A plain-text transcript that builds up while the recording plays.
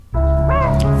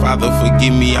Father,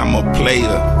 forgive me, I'm a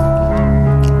player.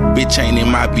 Bitch ain't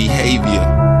in my behavior.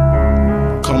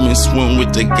 Come and swim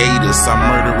with the gators. I'm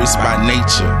murderous by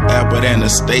nature. Albert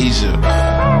Anastasia.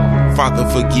 Father,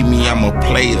 forgive me, I'm a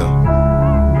player.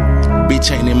 Bitch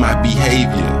ain't in my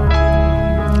behavior.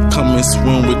 Come and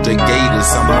swim with the gators.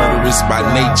 I'm murderous by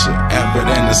nature. Albert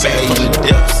Anastasia. From the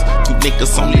depths. You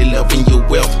niggas only loving your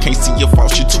wealth. Can't see your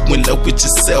faults, you too in love with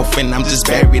yourself. And I'm just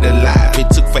buried alive. It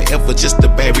took forever just to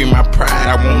bury my pride.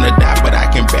 I wanna die, but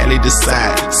I can barely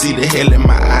decide. See the hell in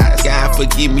my eyes. God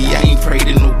forgive me, I ain't prayed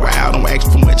in a while. Don't ask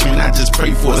for much, man, I just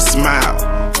pray for a smile.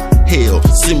 Hell,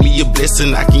 send me a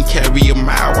blessing, I can carry a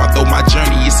mile. Although my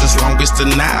journey is as long as the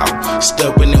Nile.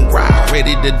 Stubborn and wild,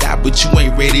 ready to die, but you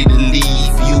ain't ready to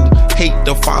leave. You hate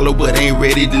to follow, but ain't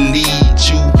ready to lead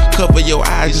you. Cover your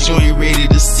eyes, you ain't ready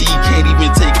to see. Can't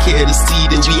even take care of the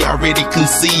seed that we already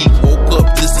conceived. Woke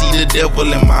up to see the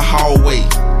devil in my hallway,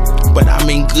 but I'm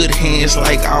in good hands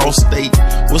like Allstate.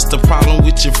 What's the problem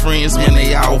with your friends, man?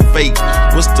 They all fake.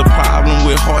 What's the problem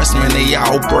with hearts, man? They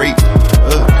all break.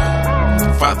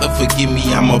 Father, forgive me,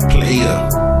 I'm a player.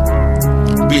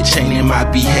 Bitch ain't in my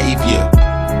behavior.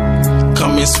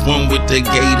 Come and swim with the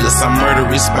gators. I'm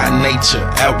murderous by nature.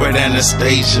 Albert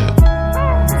Anastasia.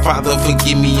 Father,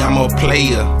 forgive me, I'm a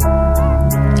player.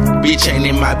 Bitch ain't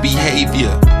in my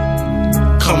behavior.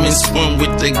 Come and swim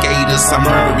with the gators. I'm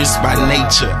murderous by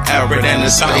nature. Albert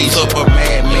Anastasia. Sounds up a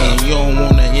madman. You don't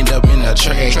wanna end up in a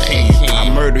trash can. I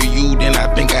murder you, then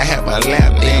I think I have a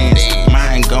lap dance.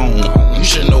 Mine gone. You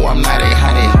should know I'm not at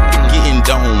home. Getting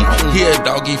dome. Here,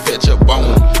 doggy, fetch a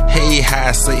bone. Hey,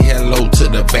 hi, say hello to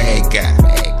the bad guy.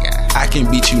 I can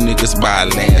beat you niggas by a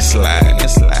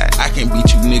landslide. I can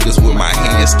beat you niggas with my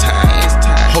hands tied.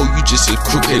 Ho, you just as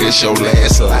crooked as your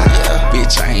last lie.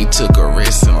 Bitch, I ain't took a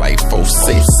rest in like 4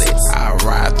 sets. I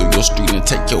ride through your street and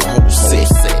take your whole set.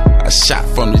 A shot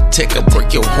from the tech will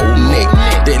break your whole neck.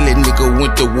 That little nigga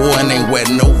went to war and ain't wear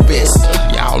no vest.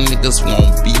 Y'all niggas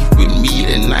won't beef with me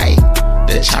tonight.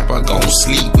 That chopper gon'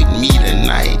 sleep with me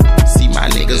tonight. See my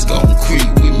niggas gon'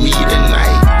 creep with me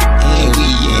tonight. And we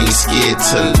ain't scared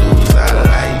to lose our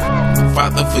life.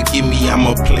 Father, forgive me, I'm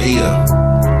a player.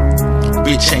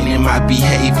 Bitch ain't in my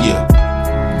behavior.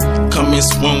 Come and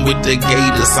swim with the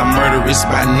gators. I'm murderous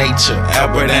by nature.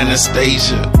 Albert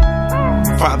Anastasia.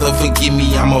 Father, forgive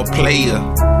me, I'm a player.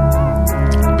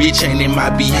 Bitch ain't in my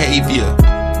behavior.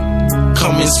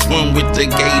 Come and swim with the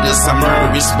gators. I'm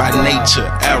murderous by nature.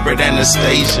 Albert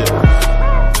Anastasia.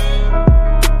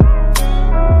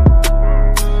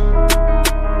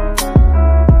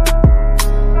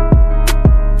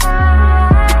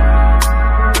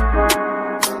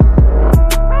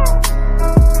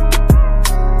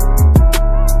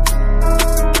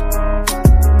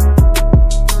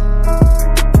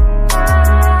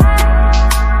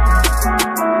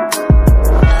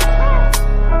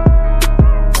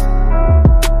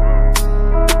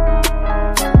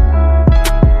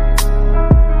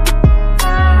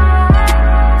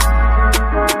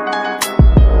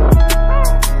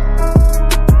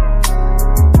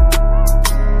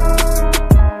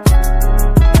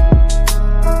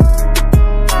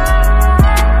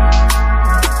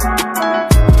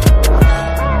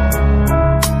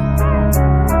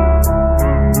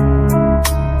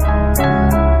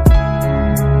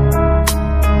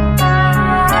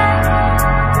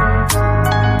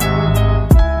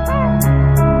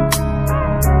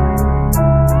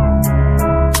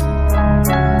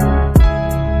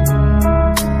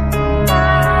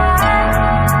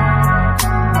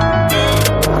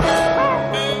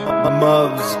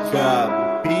 Mavs, God.